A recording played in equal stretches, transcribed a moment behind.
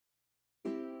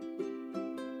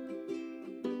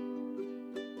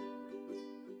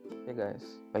Hey guys,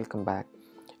 welcome back.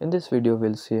 In this video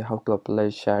we'll see how to apply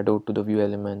shadow to the view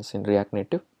elements in React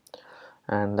Native,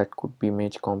 and that could be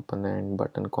image component,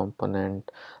 button component,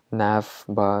 nav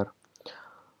bar,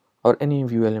 or any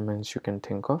view elements you can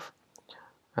think of.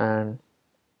 And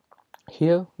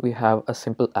here we have a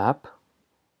simple app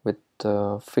with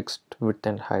fixed width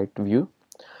and height view,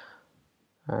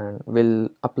 and we'll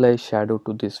apply shadow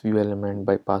to this view element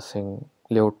by passing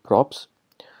layout props.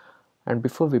 And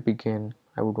before we begin,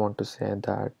 I would want to say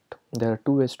that there are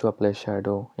two ways to apply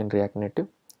shadow in React Native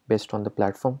based on the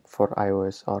platform for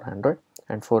iOS or Android.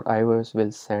 And for iOS,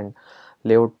 we'll send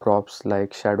layout props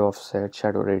like shadow offset,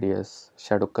 shadow radius,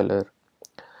 shadow color.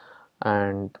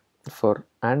 And for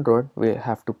Android, we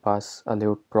have to pass a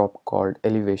layout prop called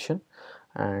elevation.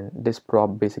 And this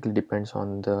prop basically depends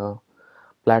on the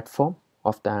platform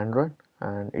of the Android,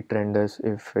 and it renders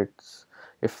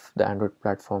if the Android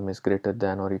platform is greater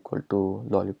than or equal to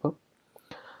Lollipop.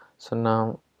 So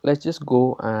now let's just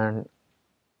go and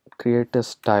create a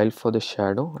style for the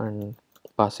shadow and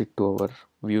pass it to our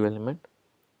view element.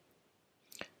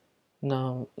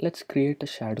 Now let's create a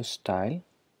shadow style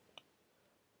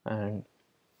and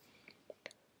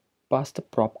pass the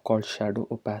prop called shadow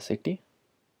opacity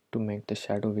to make the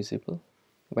shadow visible.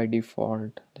 By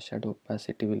default, the shadow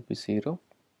opacity will be 0.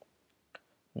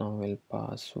 Now we'll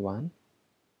pass 1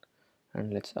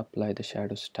 and let's apply the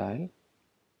shadow style.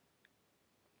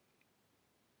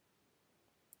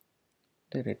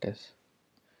 There it is.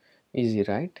 Easy,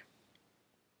 right?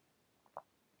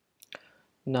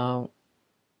 Now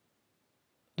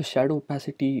the shadow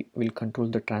opacity will control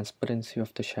the transparency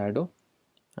of the shadow,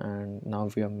 and now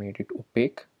we have made it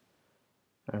opaque,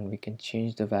 and we can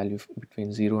change the value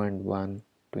between 0 and 1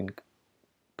 to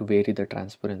vary the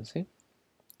transparency,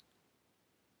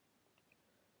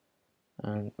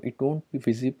 and it won't be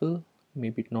visible,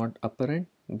 maybe not apparent,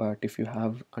 but if you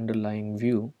have underlying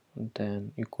view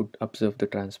then you could observe the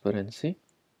transparency.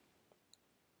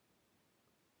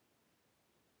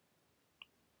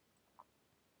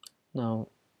 Now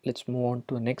let's move on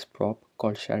to the next prop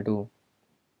called shadow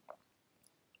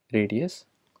radius.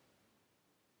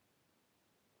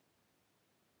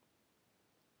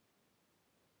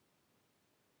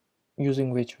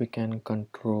 Using which we can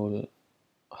control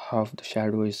how the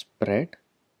shadow is spread.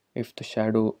 If the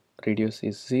shadow radius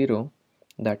is 0,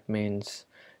 that means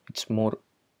it's more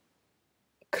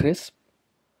crisp,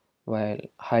 while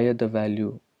higher the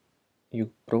value you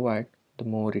provide, the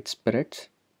more it spreads.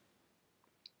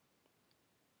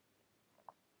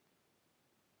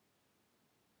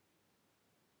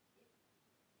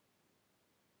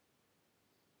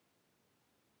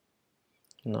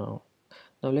 Now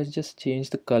let's just change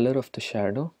the color of the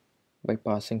shadow by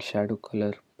passing shadow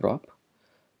color prop.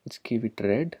 Let's give it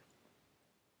red.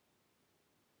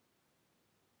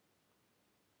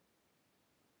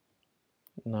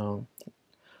 Now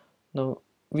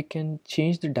we can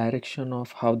change the direction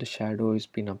of how the shadow is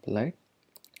being applied.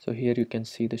 So here you can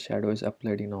see the shadow is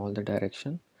applied in all the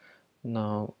direction.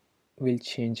 Now we'll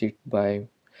change it by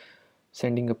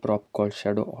sending a prop called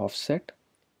shadow offset.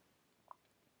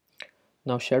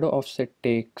 Now shadow offset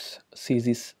takes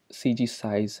CG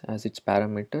size as its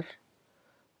parameter,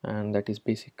 and that is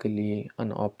basically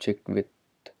an object with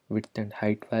width and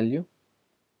height value.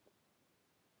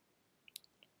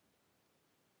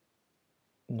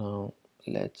 Now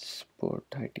let's put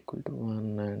height equal to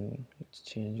 1 and let's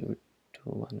change it to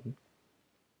 1.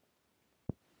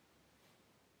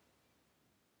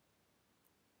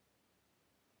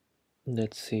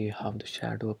 Let's see how the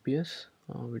shadow appears.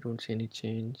 We don't see any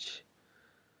change.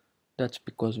 That's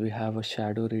because we have a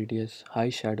shadow radius, high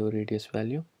shadow radius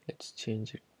value. Let's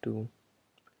change it to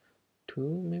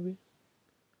 2 maybe.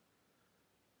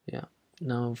 Yeah,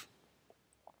 now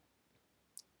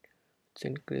let's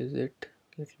increase it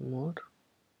a little more.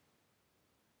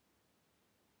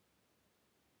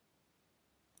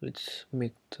 Let's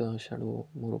make the shadow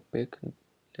more opaque.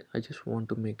 I just want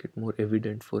to make it more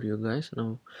evident for you guys.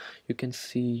 Now you can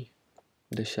see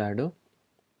the shadow.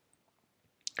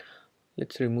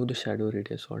 Let's remove the shadow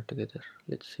radius altogether.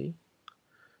 Let's see.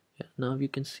 Yeah, now you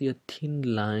can see a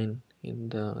thin line in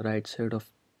the right side of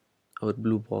our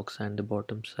blue box and the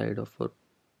bottom side of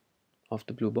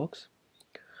the blue box,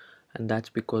 and that's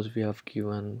because we have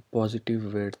given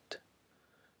positive width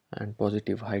and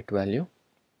positive height value.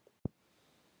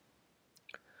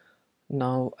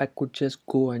 Now I could just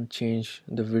go and change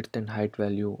the width and height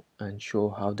value and show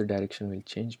how the direction will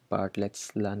change, but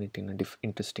let's learn it in a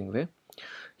interesting way.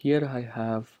 Here I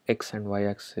have x and y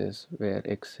axis, where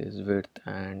x is width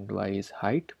and y is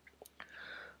height,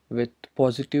 with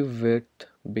positive width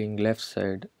being left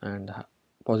side and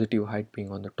positive height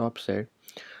being on the top side.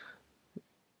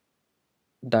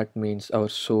 that means our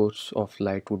source of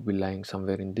light would be lying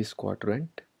somewhere in this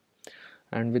quadrant,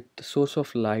 and with the source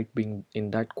of light being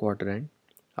in that quadrant,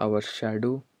 our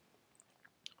shadow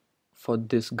for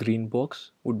this green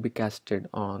box would be casted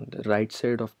on the right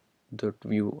side of the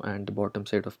view and the bottom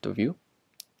side of the view.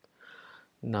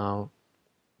 Now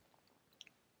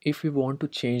if we want to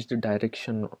change the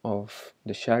direction of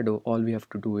the shadow, all we have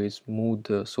to do is move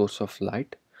the source of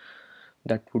light.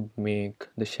 That would make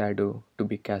the shadow to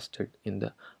be casted in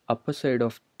the upper side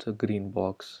of the green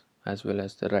box as well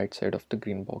as the right side of the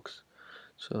green box.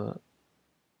 So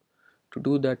to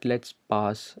do that, let's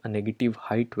pass a negative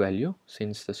height value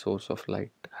since the source of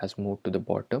light has moved to the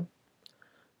bottom,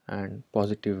 and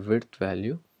positive width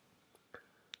value.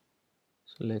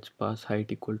 So let's pass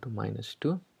height equal to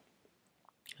 -2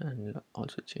 and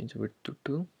also change width to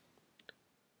 2.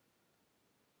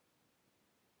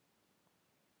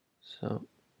 So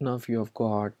now you have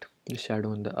got the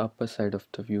shadow on the upper side of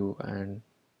the view and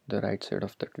the right side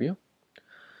of that view.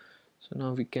 So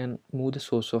now we can move the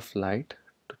source of light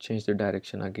to change the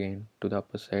direction again to the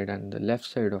upper side and the left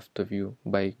side of the view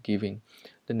by giving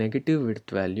the negative width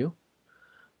value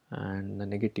and the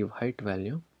negative height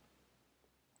value.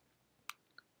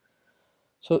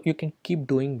 So you can keep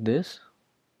doing this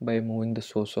by moving the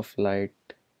source of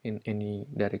light in any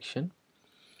direction,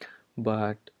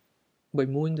 but by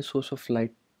moving the source of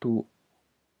light to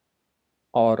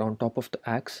or on top of the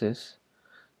axis,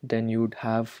 then you would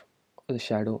have the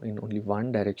shadow in only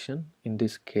one direction, in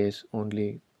this case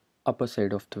only upper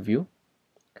side of the view.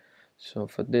 So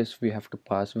for this we have to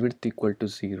pass width equal to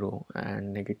 0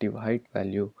 and negative height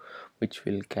value, which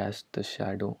will cast the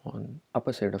shadow on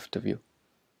upper side of the view.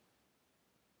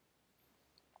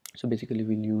 So basically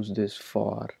we'll use this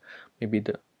for maybe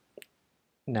the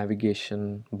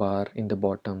navigation bar in the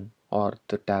bottom or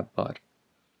the tab bar.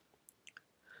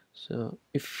 So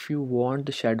if you want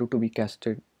the shadow to be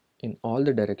casted in all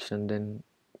the direction, then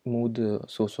move the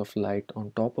source of light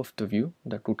on top of the view.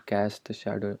 That would cast the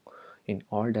shadow in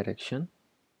all direction.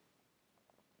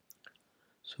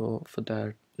 So for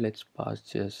that, let's pass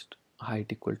just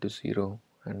height equal to 0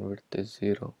 and width is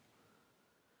 0.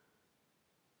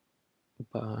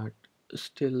 But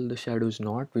still the shadow is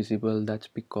not visible. That's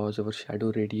because our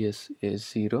shadow radius is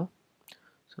 0.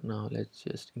 So now let's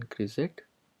just increase it.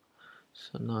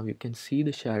 So now you can see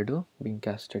the shadow being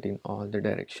casted in all the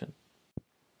direction.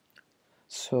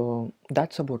 So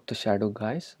that's about the shadow,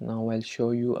 guys. Now I'll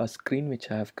show you a screen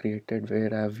which I have created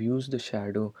where I have used the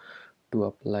shadow to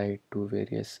apply to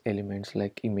various elements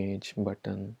like image,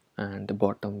 button and the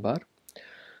bottom bar.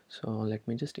 So let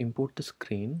me just import the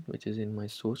screen which is in my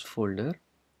source folder.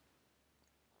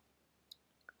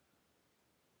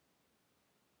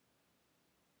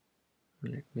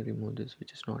 Let me remove this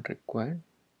which is not required.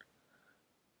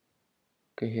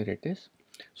 Okay, here it is.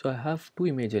 So I have two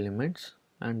image elements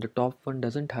and the top one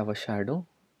doesn't have a shadow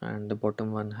and the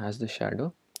bottom one has the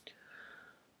shadow.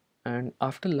 And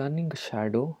after learning the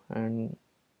shadow and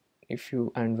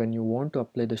when you want to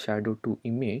apply the shadow to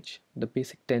image, the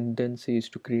basic tendency is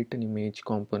to create an image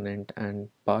component and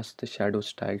pass the shadow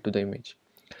style to the image,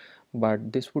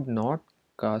 but this would not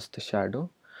cast the shadow.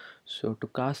 So to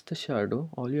cast the shadow,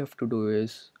 all you have to do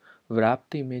is wrap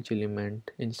the image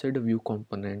element inside a view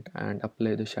component and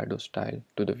apply the shadow style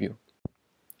to the view.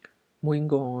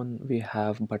 Moving on, we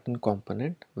have button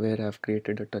component where I've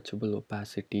created a touchable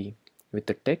opacity with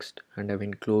the text and I've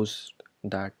enclosed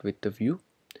that with the view,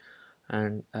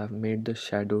 and I've made the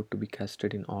shadow to be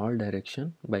casted in all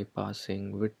direction by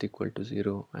passing width equal to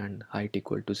 0 and height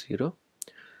equal to 0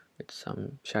 with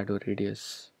some shadow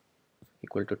radius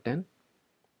equal to 10.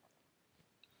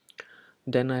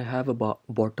 Then I have a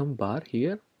bottom bar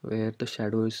here where the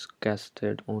shadow is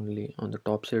casted only on the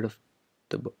top side of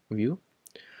the view,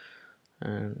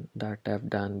 and that I've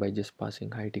done by just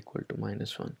passing height equal to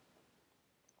 -1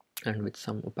 and with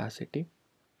some opacity.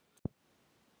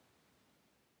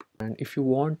 And if you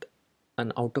want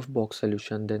an out-of-box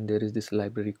solution, then there is this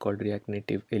library called React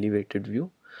Native Elevated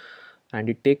View, and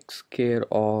it takes care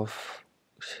of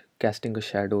casting a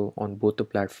shadow on both the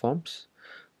platforms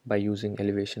by using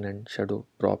elevation and shadow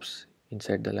props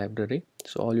inside the library.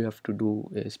 So all you have to do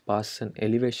is pass an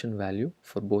elevation value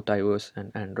for both iOS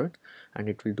and Android, and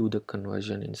it will do the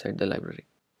conversion inside the library.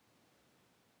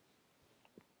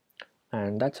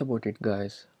 And that's about it,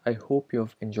 guys. I hope you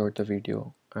have enjoyed the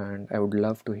video and I would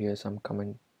love to hear some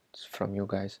comments from you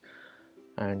guys.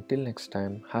 And till next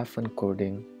time, have fun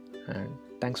coding and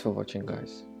thanks for watching,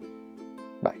 guys.